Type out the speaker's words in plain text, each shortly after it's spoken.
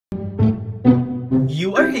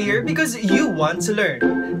You are here because you want to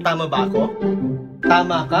learn. Tama ba ako?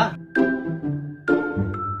 Tama ka!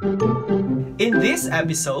 In this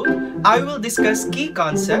episode, I will discuss key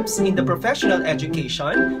concepts in the professional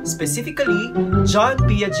education, specifically John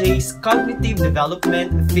Piaget's cognitive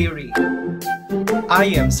development theory.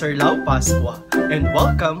 I am Sir Lau Pascua, and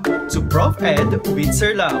welcome to Prof Ed with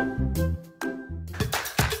Sir Lau.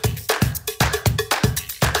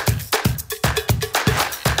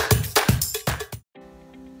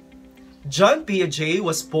 John Piaget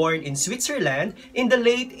was born in Switzerland in the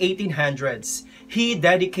late 1800s. He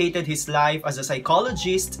dedicated his life as a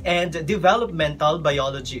psychologist and developmental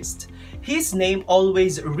biologist. His name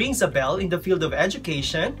always rings a bell in the field of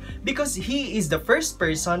education because he is the first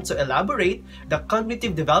person to elaborate the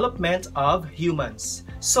cognitive development of humans.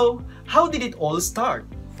 So, how did it all start?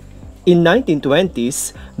 In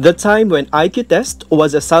 1920s, the time when IQ test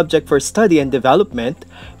was a subject for study and development,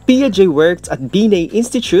 Piaget worked at Binet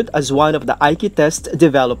Institute as one of the IQ test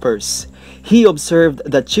developers. He observed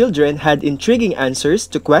that children had intriguing answers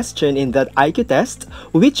to questions in that IQ test,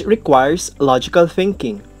 which requires logical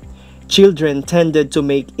thinking. Children tended to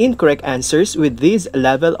make incorrect answers with this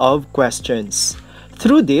level of questions.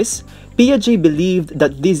 Through this, Piaget believed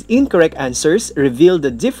that these incorrect answers revealed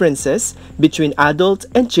the differences between adult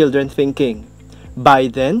and children thinking. By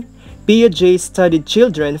then, Piaget studied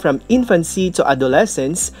children from infancy to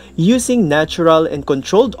adolescence using natural and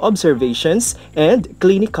controlled observations and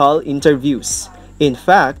clinical interviews. In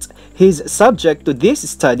fact, his subject to this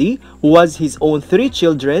study was his own 3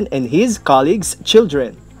 children and his colleagues'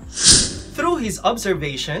 children. Through his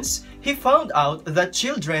observations, he found out that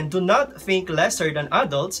children do not think lesser than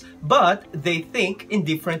adults, but they think in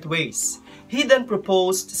different ways. He then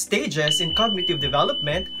proposed stages in cognitive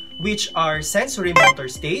development, which are sensory motor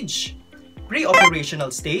stage,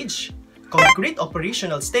 pre-operational stage, concrete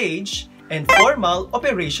operational stage, and formal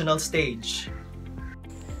operational stage.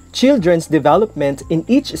 Children's development in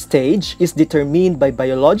each stage is determined by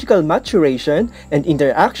biological maturation and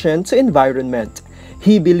interaction to environment.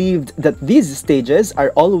 He believed that these stages are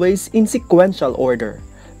always in sequential order.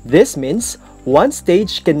 This means one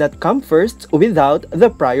stage cannot come first without the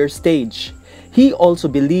prior stage. He also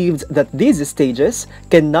believed that these stages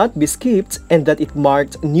cannot be skipped and that it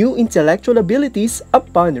marked new intellectual abilities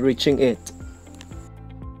upon reaching it.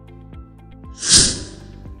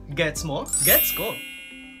 Gets mo? Gets ko!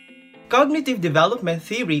 Cognitive development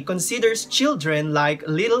theory considers children like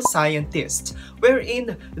little scientists,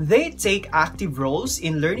 wherein they take active roles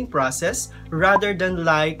in learning process rather than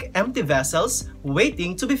like empty vessels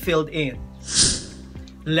waiting to be filled in.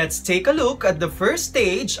 Let's take a look at the first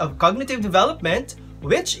stage of cognitive development,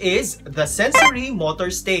 which is the sensory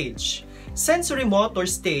motor stage. Sensory motor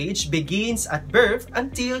stage begins at birth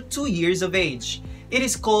until 2 years of age. It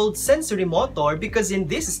is called sensory motor because in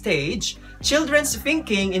this stage, children's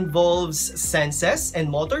thinking involves senses and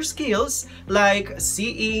motor skills like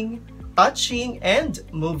seeing, touching, and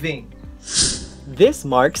moving. This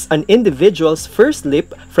marks an individual's first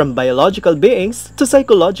leap from biological beings to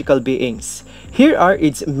psychological beings. Here are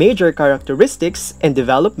its major characteristics and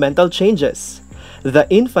developmental changes. The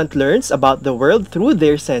infant learns about the world through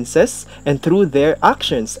their senses and through their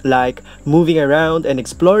actions, like moving around and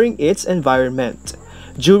exploring its environment.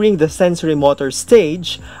 During the sensory motor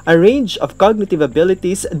stage, a range of cognitive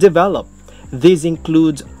abilities develop. These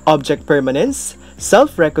include object permanence,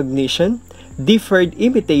 self-recognition, deferred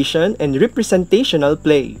imitation, and representational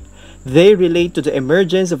play. They relate to the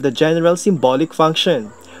emergence of the general symbolic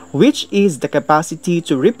function, which is the capacity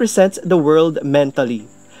to represent the world mentally.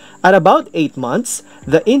 At about 8 months,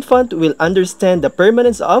 the infant will understand the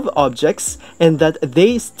permanence of objects and that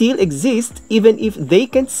they still exist even if they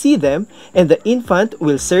can't see them, and the infant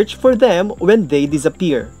will search for them when they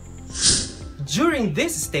disappear. During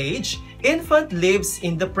this stage, infant lives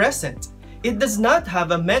in the present. It does not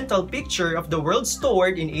have a mental picture of the world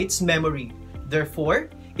stored in its memory. Therefore,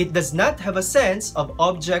 it does not have a sense of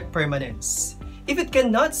object permanence. If it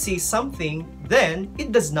cannot see something, then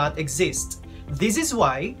it does not exist. This is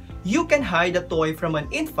why you can hide a toy from an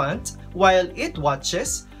infant while it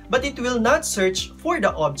watches, but it will not search for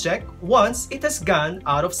the object once it has gone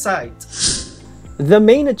out of sight. The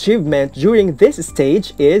main achievement during this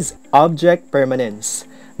stage is object permanence,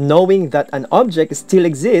 knowing that an object still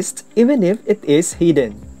exists even if it is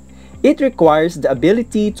hidden. It requires the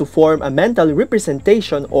ability to form a mental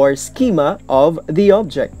representation or schema of the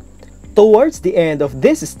object. Towards the end of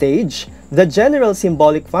this stage, the general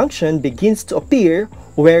symbolic function begins to appear,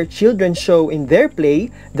 where children show in their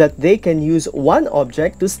play that they can use one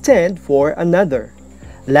object to stand for another.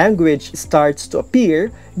 Language starts to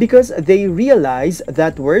appear because they realize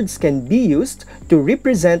that words can be used to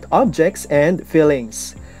represent objects and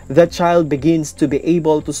feelings. The child begins to be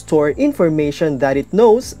able to store information that it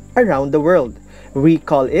knows around the world,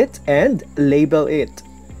 recall it, and label it.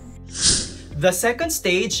 The second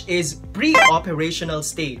stage is pre-operational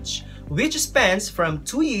stage, which spans from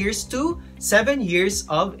 2 years to 7 years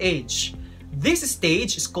of age. This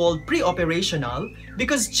stage is called pre-operational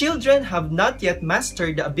because children have not yet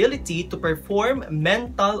mastered the ability to perform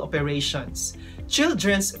mental operations.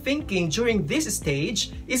 Children's thinking during this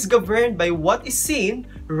stage is governed by what is seen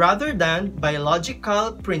rather than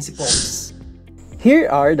biological principles. Here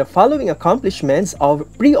are the following accomplishments of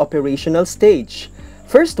pre-operational stage.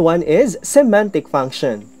 First one is semantic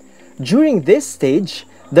function. During this stage,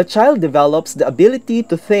 the child develops the ability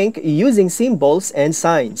to think using symbols and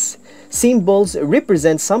signs. Symbols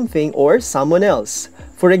represent something or someone else.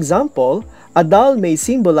 For example, a doll may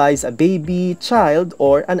symbolize a baby, child,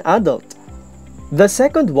 or an adult. The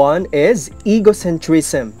second one is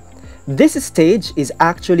egocentrism. This stage is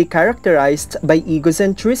actually characterized by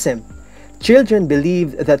egocentrism. Children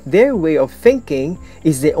believe that their way of thinking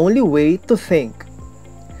is the only way to think.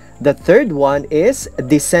 The third one is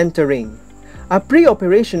decentering. A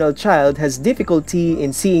pre-operational child has difficulty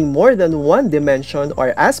in seeing more than one dimension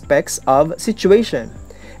or aspects of situation,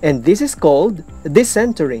 and this is called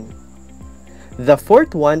decentering. The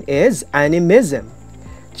fourth one is animism.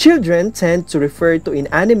 Children tend to refer to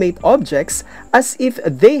inanimate objects as if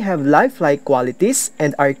they have lifelike qualities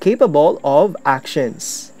and are capable of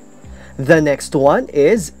actions. The next one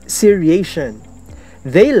is seriation.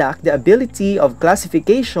 They lack the ability of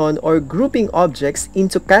classification or grouping objects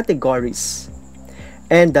into categories.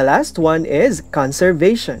 And the last one is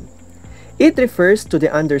conservation. It refers to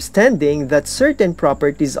the understanding that certain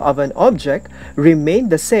properties of an object remain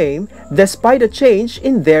the same despite a change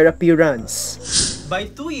in their appearance. By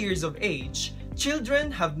 2 years of age,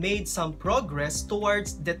 children have made some progress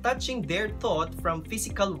towards detaching their thought from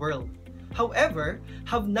physical world. However,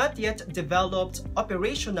 have not yet developed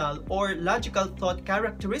operational or logical thought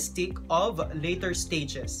characteristic of later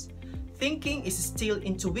stages. Thinking is still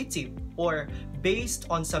intuitive or based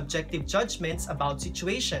on subjective judgments about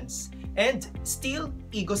situations, and still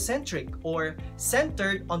egocentric or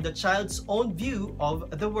centered on the child's own view of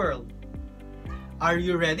the world. Are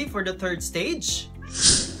you ready for the third stage?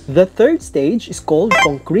 The third stage is called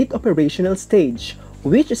concrete operational stage,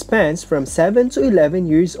 which spans from 7 to 11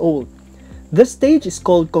 years old. The stage is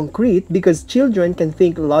called concrete because children can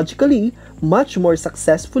think logically much more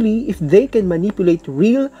successfully if they can manipulate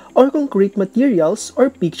real or concrete materials or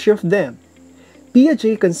picture of them.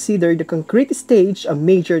 Piaget considered the concrete stage a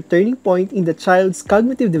major turning point in the child's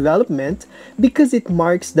cognitive development because it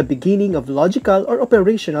marks the beginning of logical or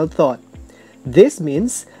operational thought. This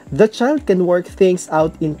means the child can work things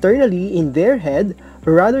out internally in their head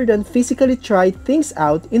rather than physically try things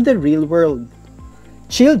out in the real world.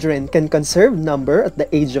 Children can conserve number at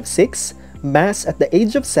the age of 6, mass at the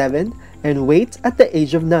age of 7, and weight at the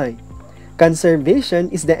age of 9. Conservation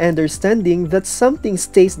is the understanding that something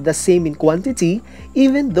stays the same in quantity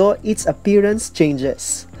even though its appearance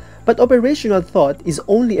changes. But operational thought is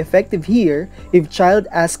only effective here if child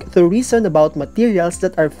asks to reason about materials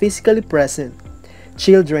that are physically present.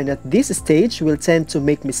 Children at this stage will tend to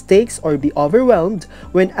make mistakes or be overwhelmed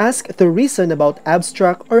when asked to reason about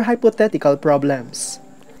abstract or hypothetical problems.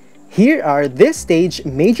 Here are this stage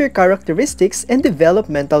major characteristics and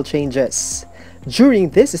developmental changes. During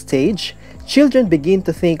this stage, children begin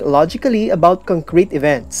to think logically about concrete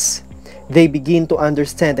events. They begin to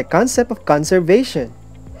understand the concept of conservation.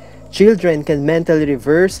 Children can mentally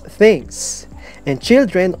reverse things. And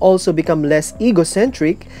children also become less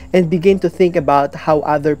egocentric and begin to think about how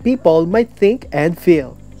other people might think and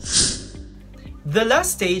feel. The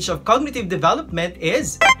last stage of cognitive development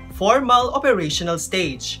is formal operational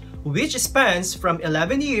stage, which spans from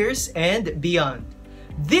 11 years and beyond.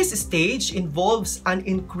 This stage involves an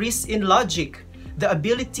increase in logic, the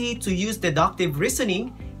ability to use deductive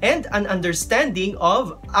reasoning, and an understanding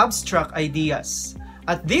of abstract ideas.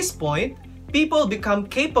 At this point, people become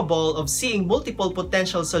capable of seeing multiple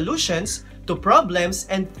potential solutions to problems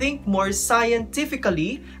and think more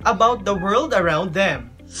scientifically about the world around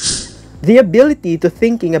them. The ability to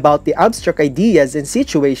thinking about the abstract ideas and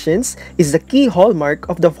situations is the key hallmark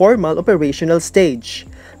of the formal operational stage.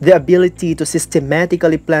 The ability to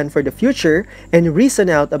systematically plan for the future and reason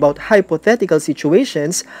out about hypothetical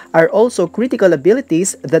situations are also critical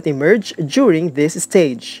abilities that emerge during this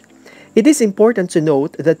stage. It is important to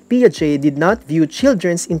note that Piaget did not view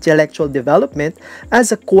children's intellectual development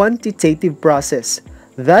as a quantitative process.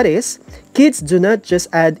 That is, kids do not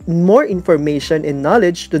just add more information and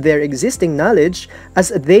knowledge to their existing knowledge as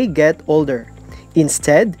they get older.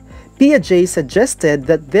 Instead, Piaget suggested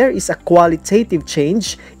that there is a qualitative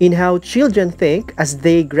change in how children think as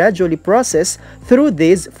they gradually process through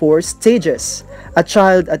these 4 stages. A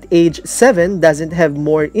child at age 7 doesn't have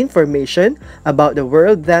more information about the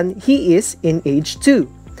world than he is in age 2.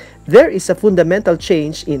 There is a fundamental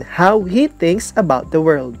change in how he thinks about the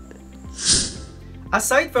world.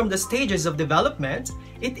 Aside from the stages of development,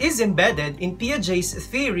 it is embedded in Piaget's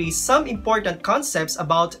theory some important concepts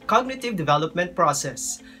about cognitive development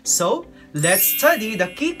process. So, let's study the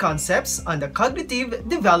key concepts on the cognitive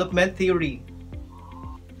development theory.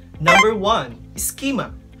 Number 1.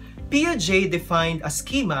 Schema. Piaget defined a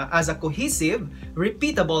schema as a cohesive,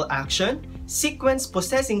 repeatable action sequence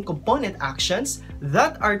possessing component actions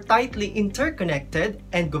that are tightly interconnected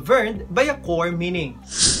and governed by a core meaning.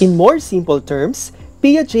 In more simple terms,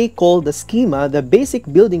 Piaget called the schema the basic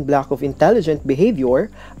building block of intelligent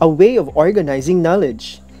behavior, a way of organizing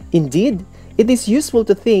knowledge. Indeed, it is useful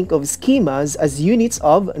to think of schemas as units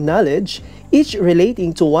of knowledge, each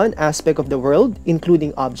relating to one aspect of the world,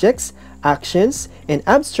 including objects, actions, and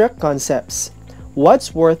abstract concepts.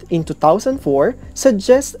 Wadsworth in 2004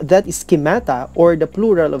 suggests that schemata, or the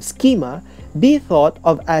plural of schema, be thought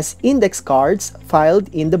of as index cards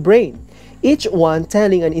filed in the brain, each one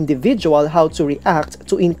telling an individual how to react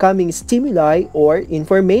to incoming stimuli or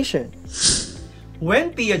information.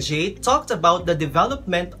 When Piaget talked about the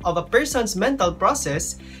development of a person's mental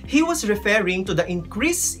process, he was referring to the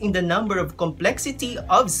increase in the number of complexity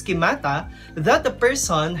of schemata that the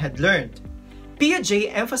person had learned. Piaget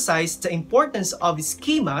emphasized the importance of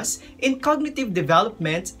schemas in cognitive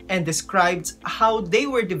development and described how they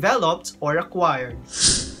were developed or acquired.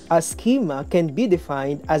 A schema can be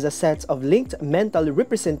defined as a set of linked mental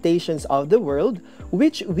representations of the world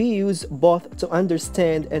which we use both to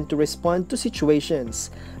understand and to respond to situations.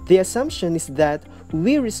 The assumption is that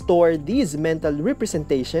we restore these mental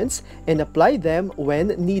representations and apply them when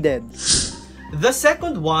needed. The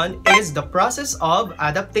second one is the process of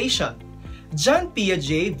adaptation. John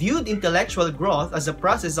Piaget viewed intellectual growth as a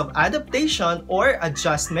process of adaptation or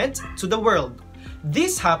adjustment to the world.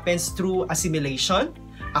 This happens through assimilation,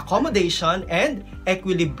 accommodation, and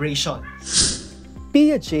equilibration.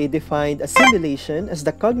 Piaget defined assimilation as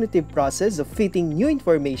the cognitive process of fitting new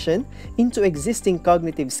information into existing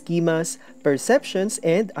cognitive schemas, perceptions,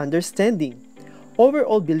 and understanding.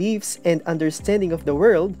 Overall beliefs and understanding of the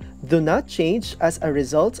world do not change as a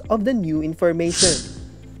result of the new information.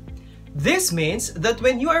 This means that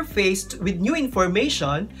when you are faced with new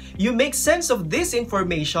information, you make sense of this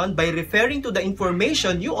information by referring to the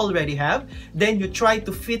information you already have, then you try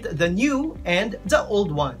to fit the new and the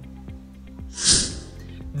old one.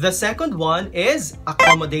 The second one is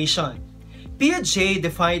accommodation. Piaget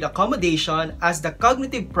defined accommodation as the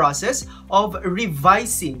cognitive process of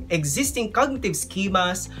revising existing cognitive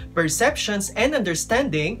schemas, perceptions, and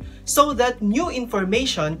understanding so that new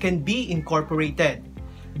information can be incorporated.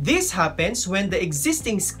 This happens when the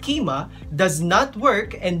existing schema does not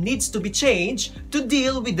work and needs to be changed to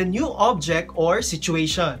deal with the new object or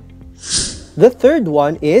situation. The third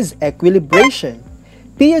one is equilibration.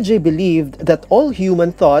 Piaget believed that all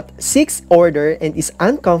human thought seeks order and is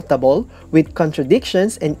uncomfortable with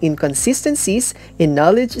contradictions and inconsistencies in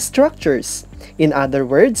knowledge structures. In other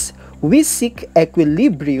words, we seek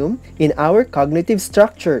equilibrium in our cognitive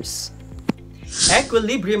structures.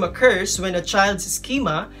 Equilibrium occurs when a child's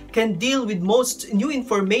schema can deal with most new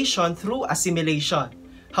information through assimilation.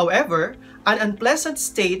 However, an unpleasant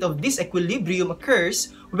state of disequilibrium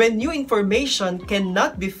occurs when new information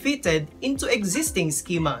cannot be fitted into existing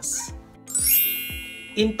schemas.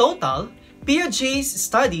 In total, Piaget's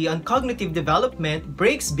study on cognitive development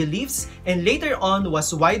breaks beliefs and later on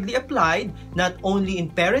was widely applied not only in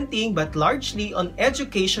parenting but largely on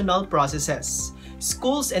educational processes.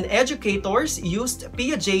 Schools and educators used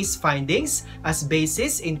Piaget's findings as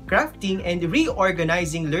basis in crafting and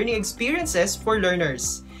reorganizing learning experiences for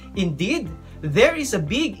learners. Indeed, there is a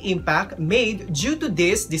big impact made due to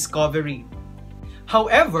this discovery.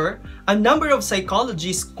 However, a number of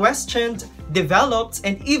psychologists questioned, developed,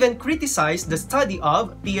 and even criticized the study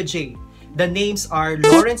of Piaget. The names are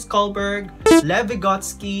Lawrence Kohlberg, Lev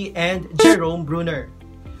Vygotsky, and Jerome Bruner.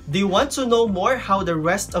 Do you want to know more how the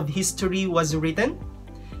rest of history was written?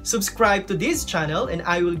 Subscribe to this channel and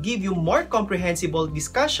I will give you more comprehensible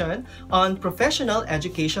discussion on professional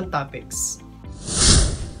education topics.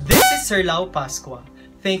 This is Sir Lau Pasqua.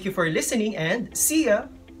 Thank you for listening and see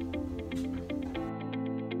ya!